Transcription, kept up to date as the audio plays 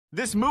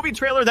This movie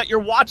trailer that you're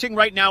watching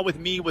right now with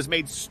me was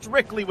made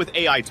strictly with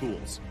AI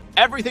tools.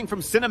 Everything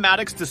from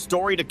cinematics to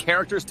story to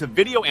characters to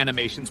video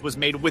animations was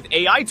made with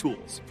AI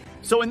tools.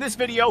 So in this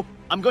video,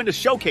 I'm going to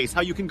showcase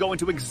how you can go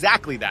into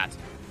exactly that.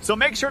 So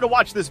make sure to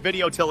watch this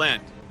video till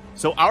end.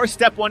 So our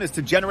step one is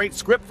to generate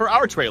script for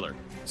our trailer.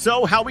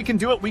 So how we can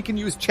do it, we can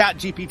use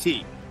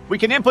ChatGPT. We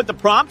can input the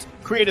prompt,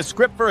 create a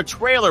script for a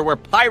trailer where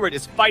Pirate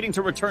is fighting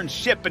to return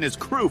ship and his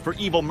crew for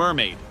Evil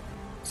Mermaid.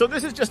 So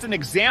this is just an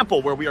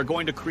example where we are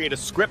going to create a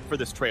script for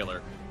this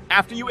trailer.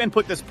 After you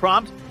input this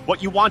prompt,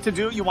 what you want to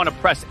do, you want to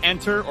press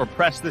enter or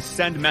press the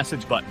send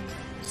message button.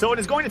 So it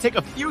is going to take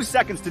a few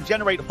seconds to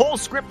generate whole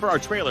script for our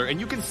trailer,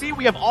 and you can see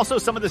we have also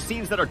some of the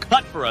scenes that are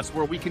cut for us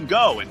where we can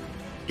go and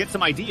get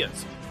some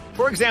ideas.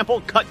 For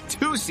example, cut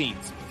 2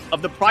 scenes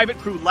of the private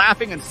crew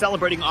laughing and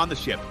celebrating on the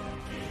ship.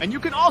 And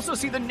you can also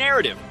see the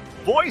narrative,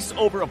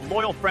 voiceover of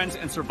loyal friends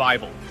and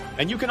survival.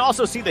 And you can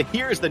also see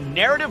here's the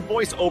narrative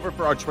voiceover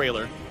for our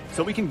trailer.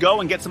 So we can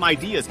go and get some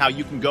ideas how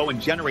you can go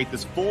and generate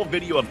this full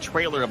video of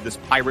trailer of this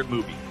pirate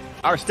movie.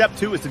 Our step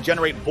 2 is to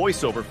generate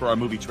voiceover for our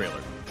movie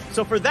trailer.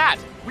 So for that,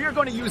 we are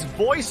going to use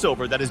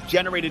voiceover that is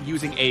generated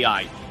using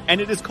AI, and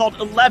it is called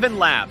 11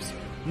 Labs.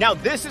 Now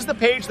this is the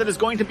page that is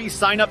going to be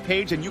sign up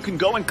page, and you can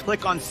go and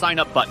click on sign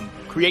up button,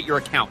 create your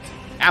account.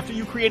 After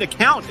you create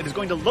account, it is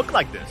going to look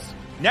like this.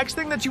 Next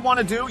thing that you want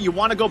to do, you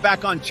want to go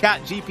back on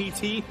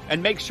ChatGPT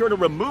and make sure to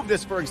remove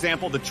this. For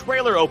example, the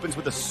trailer opens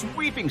with a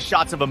sweeping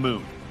shots of a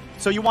moon.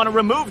 So you want to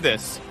remove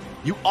this.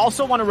 You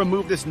also want to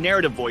remove this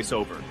narrative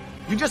voiceover.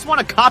 You just want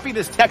to copy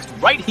this text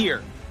right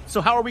here. So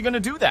how are we going to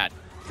do that?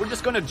 We're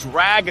just going to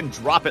drag and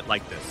drop it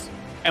like this.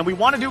 And we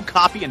want to do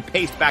copy and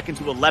paste back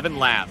into 11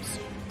 Labs.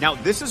 Now,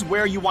 this is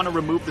where you want to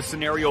remove the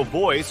scenario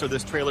voice or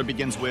this trailer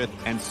begins with,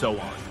 and so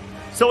on.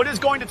 So it is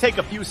going to take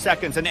a few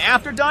seconds. And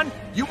after done,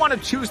 you want to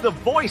choose the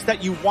voice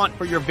that you want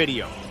for your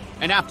video.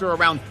 And after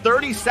around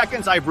 30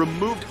 seconds, I've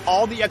removed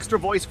all the extra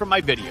voice from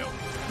my video.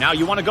 Now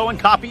you want to go and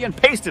copy and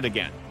paste it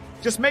again.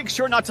 Just make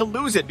sure not to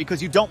lose it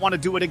because you don't want to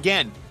do it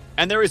again.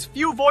 And there is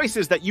few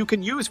voices that you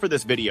can use for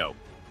this video.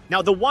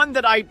 Now the one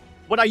that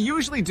what I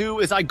usually do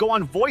is I go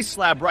on Voice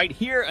Lab right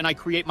here and I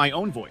create my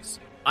own voice.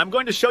 I'm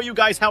going to show you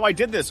guys how I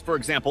did this. For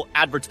example,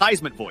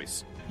 advertisement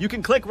voice. You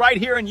can click right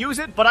here and use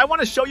it, but I want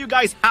to show you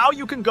guys how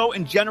you can go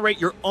and generate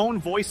your own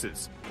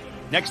voices.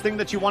 Next thing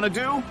that you want to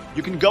do,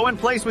 you can go and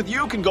play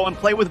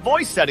with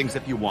voice settings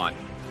if you want.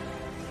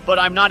 But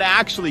I'm not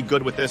actually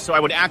good with this, so I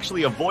would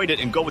actually avoid it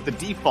and go with the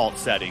default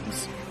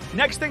settings.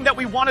 Next thing that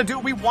we want to do,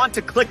 we want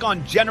to click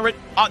on generate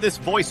this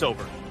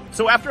voiceover.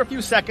 So after a few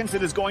seconds,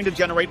 it is going to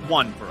generate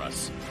one for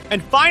us.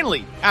 And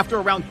finally, after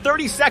around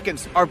 30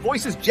 seconds, our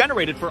voice is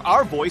generated for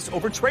our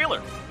voiceover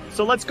trailer.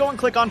 So let's go and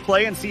click on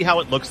play and see how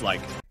it looks like.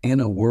 In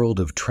a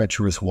world of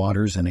treacherous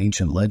waters and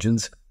ancient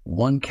legends,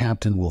 one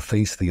captain will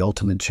face the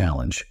ultimate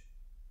challenge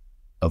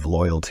of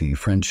loyalty,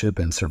 friendship,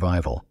 and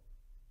survival.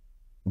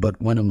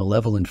 But when a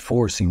malevolent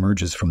force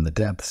emerges from the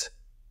depths,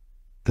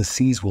 the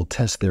seas will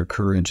test their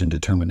courage and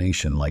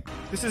determination like...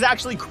 This is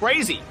actually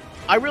crazy.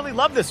 I really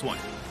love this one.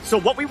 So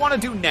what we want to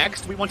do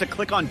next, we want to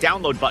click on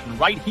download button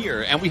right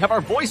here, and we have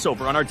our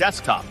voiceover on our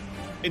desktop.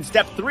 In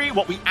step 3,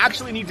 what we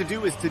actually need to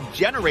do is to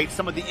generate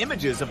some of the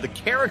images of the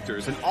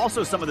characters and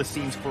also some of the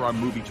scenes for our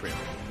movie trailer.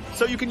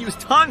 So you can use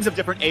tons of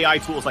different AI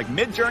tools like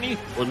Midjourney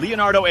or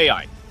Leonardo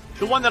AI.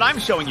 The one that I'm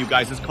showing you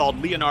guys is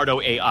called Leonardo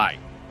AI.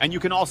 And you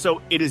can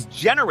also, it is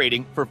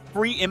generating for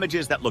free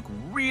images that look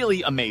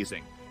really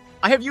amazing.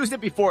 I have used it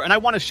before, and I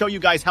want to show you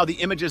guys how the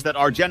images that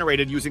are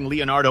generated using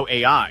Leonardo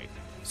AI.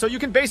 So you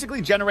can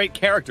basically generate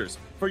characters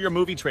for your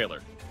movie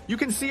trailer. You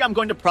can see I'm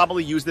going to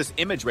probably use this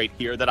image right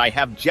here that I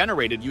have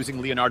generated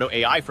using Leonardo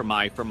AI for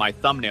my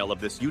thumbnail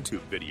of this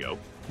YouTube video.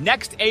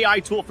 Next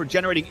AI tool for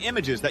generating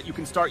images that you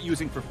can start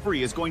using for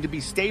free is going to be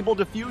Stable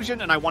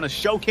Diffusion, and I want to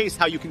showcase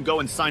how you can go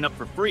and sign up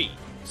for free.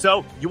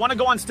 So you want to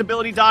go on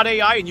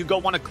stability.ai and you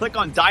want to click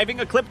on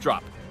diving a clip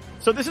drop.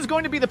 So this is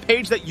going to be the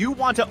page that you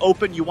want to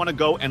open. You want to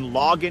go and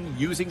log in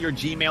using your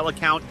Gmail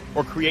account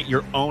or create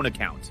your own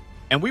account.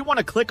 And we want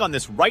to click on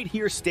this right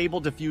here, Stable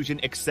Diffusion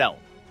Excel.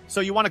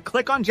 So you want to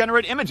click on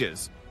Generate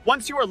Images.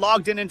 Once you are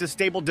logged in into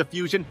Stable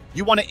Diffusion,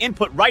 you want to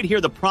input right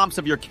here the prompts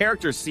of your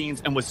character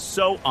scenes and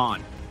so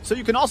on. So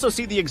you can also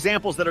see the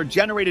examples that are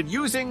generated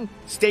using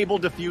Stable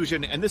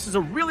Diffusion, and this is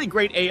a really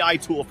great AI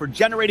tool for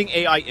generating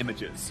AI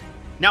images.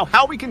 Now,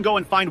 how we can go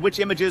and find which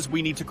images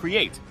we need to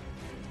create.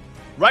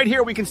 Right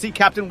here, we can see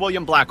Captain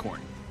William Blackhorn.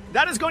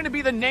 That is going to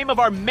be the name of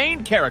our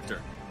main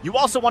character. You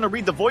also want to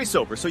read the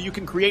voiceover, so you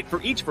can create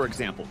for each, for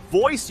example,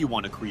 voice you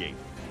want to create.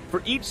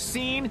 For each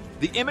scene,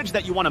 the image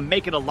that you want to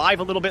make it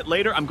alive a little bit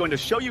later, I'm going to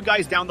show you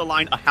guys down the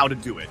line how to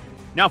do it.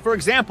 Now, for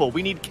example,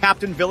 we need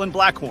Captain Villain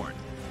Blackhorn.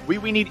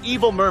 We need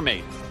Evil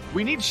Mermaid.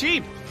 We need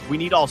sheep. We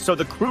need also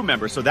the crew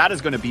member, so that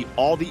is going to be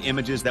all the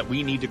images that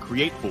we need to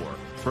create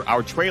for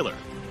our trailer.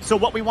 So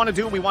what we want to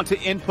do, we want to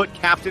input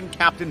Captain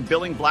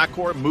Billing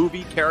Blackhorn,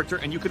 movie, character,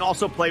 and you can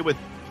also play with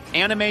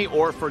anime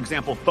or, for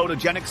example,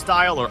 photogenic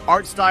style or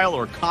art style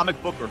or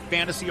comic book or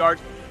fantasy art.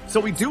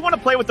 So we do want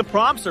to play with the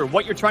prompts or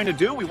what you're trying to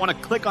do. We want to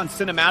click on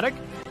cinematic.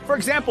 For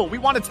example, we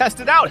want to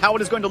test it out, how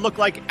it is going to look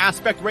like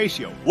aspect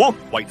ratio. Whoa,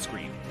 white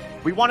screen.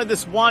 We wanted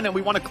this one, and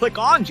we want to click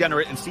on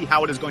generate and see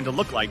how it is going to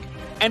look like.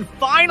 And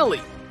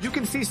finally, you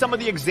can see some of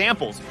the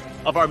examples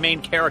of our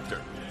main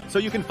character. So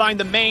you can find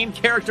the main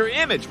character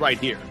image right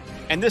here.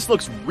 And this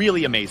looks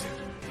really amazing.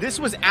 This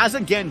was as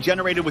again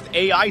generated with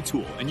AI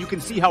tool, and you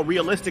can see how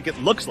realistic it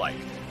looks like.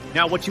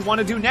 Now what you want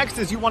to do next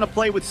is you want to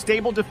play with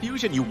stable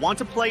diffusion. You want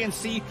to play and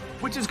see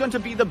which is going to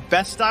be the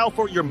best style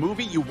for your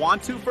movie. You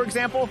want to, for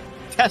example,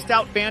 test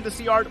out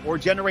fantasy art or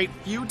generate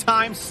few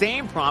times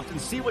same prompt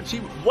and see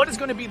what is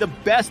going to be the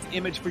best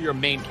image for your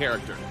main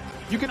character.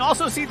 You can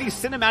also see these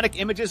cinematic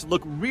images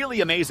look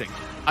really amazing.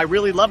 I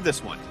really love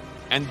this one.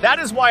 And that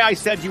is why I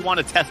said you want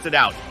to test it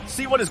out.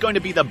 See what is going to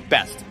be the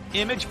best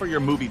image for your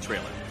movie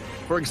trailer.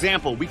 For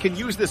example, we can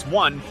use this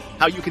one,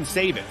 how you can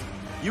save it.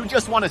 You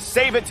just want to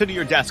save it to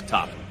your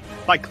desktop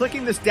by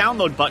clicking this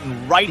download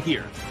button right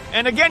here.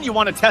 And again, you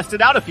want to test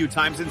it out a few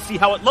times and see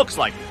how it looks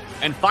like.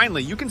 And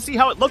finally, you can see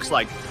how it looks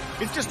like.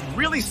 It's just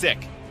really sick.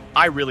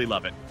 I really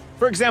love it.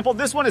 For example,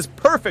 this one is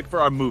perfect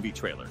for our movie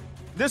trailer.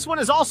 This one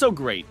is also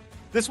great.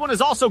 This one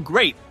is also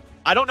great.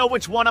 I don't know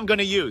which one I'm going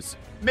to use.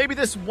 Maybe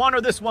this one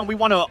or this one. We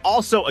want to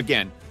also,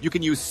 again, you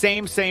can use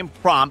same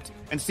prompt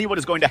and see what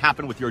is going to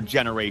happen with your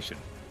generation.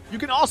 You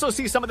can also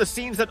see some of the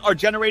scenes that are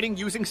generating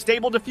using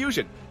stable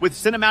diffusion with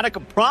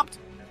cinematic prompt,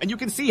 and you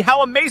can see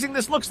how amazing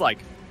this looks like.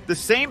 The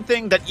same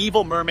thing that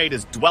Evil Mermaid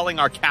is dwelling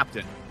our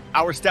captain.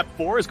 Our step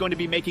 4 is going to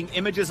be making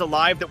images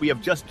alive that we have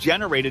just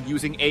generated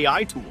using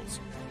AI tools.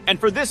 And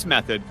for this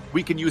method,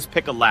 we can use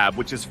Pick a Lab,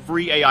 which is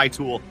free AI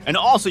tool, and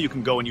also you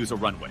can go and use a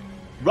Runway.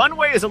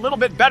 Runway is a little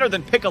bit better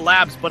than Pick a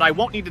Labs, but I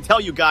won't need to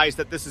tell you guys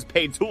that this is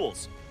paid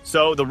tools.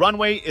 So the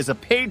Runway is a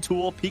paid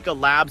tool, Pika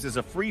Labs is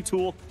a free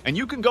tool, and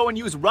you can go and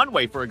use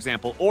Runway, for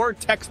example, or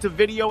text to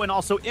video and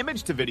also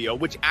image to video,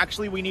 which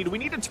actually we need. We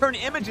need to turn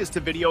images to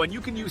video, and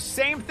you can use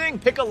same thing,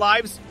 Pika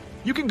Labs.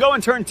 You can go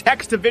and turn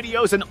text to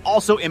videos and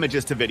also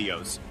images to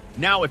videos.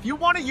 Now, if you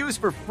want to use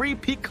for free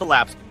Peak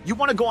Collapse, you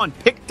want to go on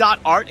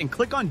pic.art and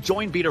click on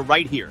Join Beta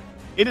right here.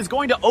 It is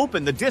going to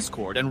open the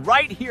Discord, and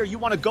right here you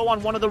want to go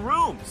on one of the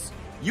rooms.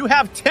 You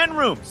have 10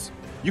 rooms.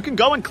 You can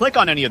go and click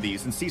on any of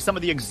these and see some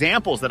of the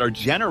examples that are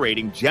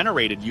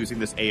generated using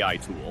this AI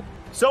tool.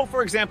 So,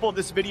 for example,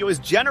 this video is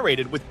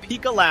generated with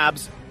Pika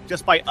Labs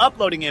just by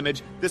uploading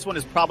image. This one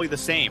is probably the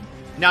same.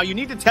 Now, you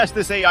need to test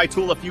this AI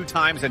tool a few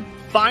times and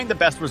find the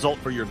best result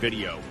for your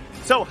video.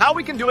 So, how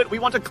we can do it, we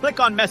want to click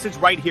on message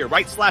right here,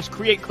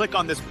 right/create, click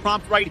on this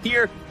prompt right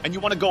here, and you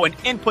want to go and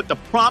input the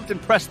prompt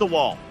and press the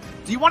wall.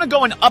 Do you want to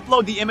go and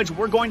upload the image?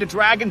 We're going to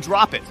drag and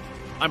drop it.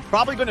 I'm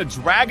probably going to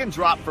drag and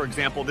drop, for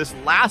example, this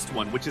last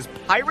one, which is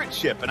pirate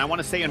ship, and I want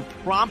to say in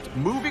prompt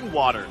moving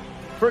water.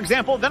 For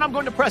example, then I'm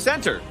going to press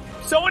enter.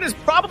 So it is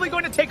probably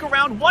going to take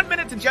around 1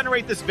 minute to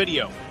generate this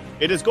video.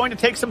 It is going to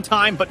take some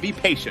time, but be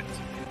patient.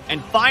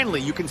 And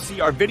finally, you can see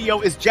our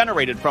video is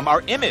generated from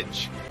our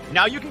image.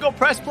 Now you can go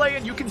press play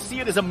and you can see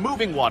it as a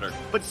moving water,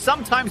 but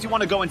sometimes you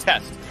want to go and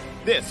test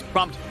this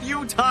prompt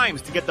few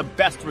times to get the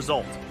best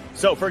result.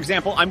 So, for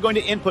example, I'm going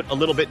to input a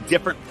little bit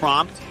different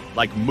prompt,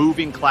 like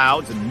moving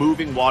clouds and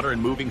moving water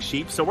and moving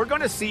sheep. So we're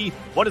going to see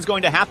what is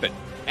going to happen.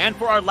 And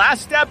for our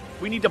last step,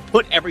 we need to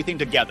put everything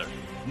together.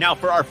 Now,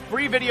 for our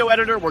free video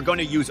editor, we're going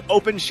to use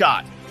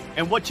OpenShot.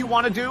 And what you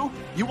want to do,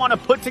 you want to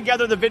put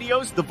together the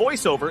videos, the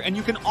voiceover, and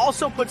you can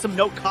also put some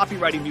note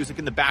copywriting music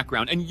in the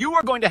background. And you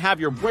are going to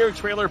have your Weird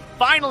trailer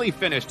finally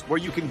finished, where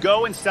you can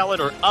go and sell it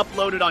or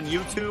upload it on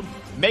YouTube,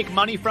 make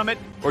money from it,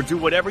 or do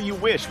whatever you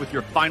wish with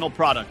your final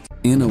product.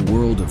 In a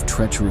world of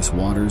treacherous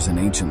waters and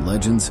ancient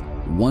legends,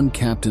 one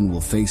captain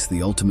will face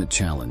the ultimate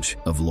challenge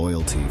of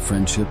loyalty,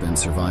 friendship, and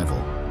survival.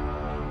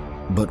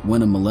 But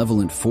when a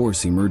malevolent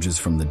force emerges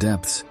from the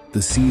depths,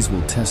 the seas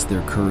will test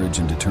their courage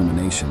and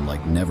determination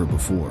like never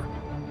before.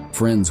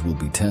 Friends will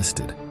be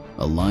tested,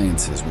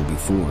 alliances will be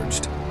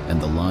forged,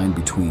 and the line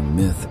between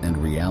myth and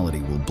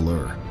reality will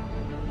blur.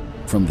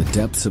 From the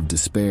depths of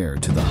despair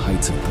to the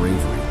heights of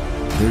bravery,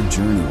 their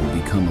journey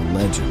will become a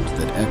legend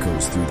that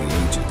echoes through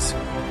the ages.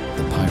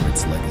 The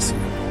Pirate's Legacy.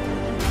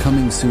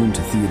 Coming soon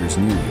to theaters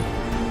near you.